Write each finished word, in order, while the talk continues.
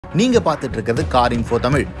நீங்க பார்த்துட்டு இருக்கிறது கார் இன்ஃபோ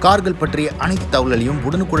தமிழ். கார்கள் பற்றிய அனைத்து தகவல்களையும்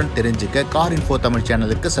உடனுக்குடன் தெரிஞ்சுக்க கார் இன்ஃபோ தமிழ்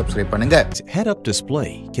சேனலுக்கு சப்ஸ்கிரைப் பண்ணுங்க. Head-up display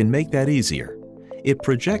can make that easier. It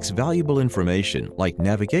projects valuable information like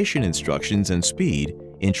navigation instructions and speed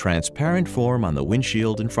in transparent form on the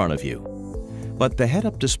windshield in front of you. But the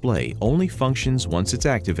head-up display only functions once it's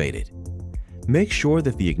activated. Make sure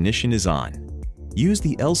that the ignition is on. Use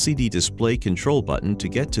the LCD display control button to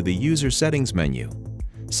get to the user settings menu.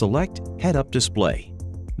 Select Head-up Display.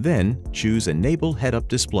 Then choose Enable Head-up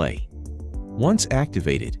Display. Once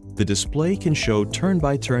activated, the display can show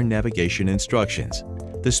turn-by-turn navigation instructions,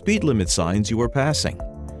 the speed limit signs you are passing,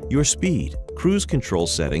 your speed, cruise control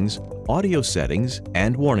settings, audio settings,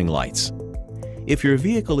 and warning lights. If your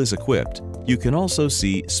vehicle is equipped, you can also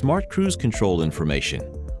see Smart Cruise Control information,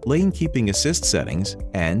 lane keeping assist settings,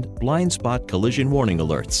 and blind spot collision warning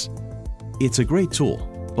alerts. It's a great tool,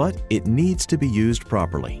 but it needs to be used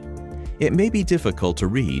properly. It may be difficult to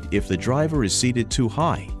read if the driver is seated too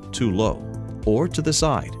high, too low, or to the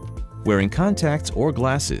side. Wearing contacts or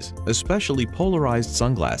glasses, especially polarized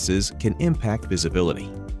sunglasses, can impact visibility.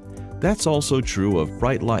 That's also true of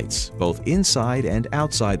bright lights, both inside and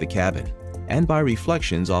outside the cabin, and by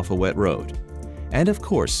reflections off a wet road. And of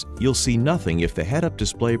course, you'll see nothing if the head-up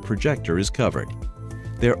display projector is covered.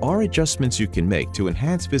 There are adjustments you can make to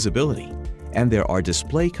enhance visibility, and there are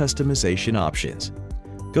display customization options.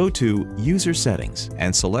 Go to User Settings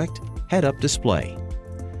and select Head-up Display.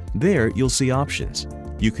 There you'll see options.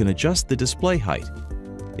 You can adjust the display height,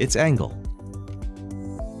 its angle,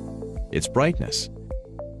 its brightness,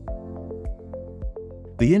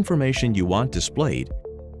 the information you want displayed,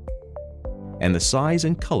 and the size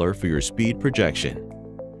and color for your speed projection.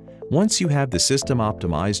 Once you have the system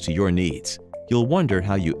optimized to your needs, you'll wonder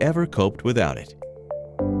how you ever coped without it.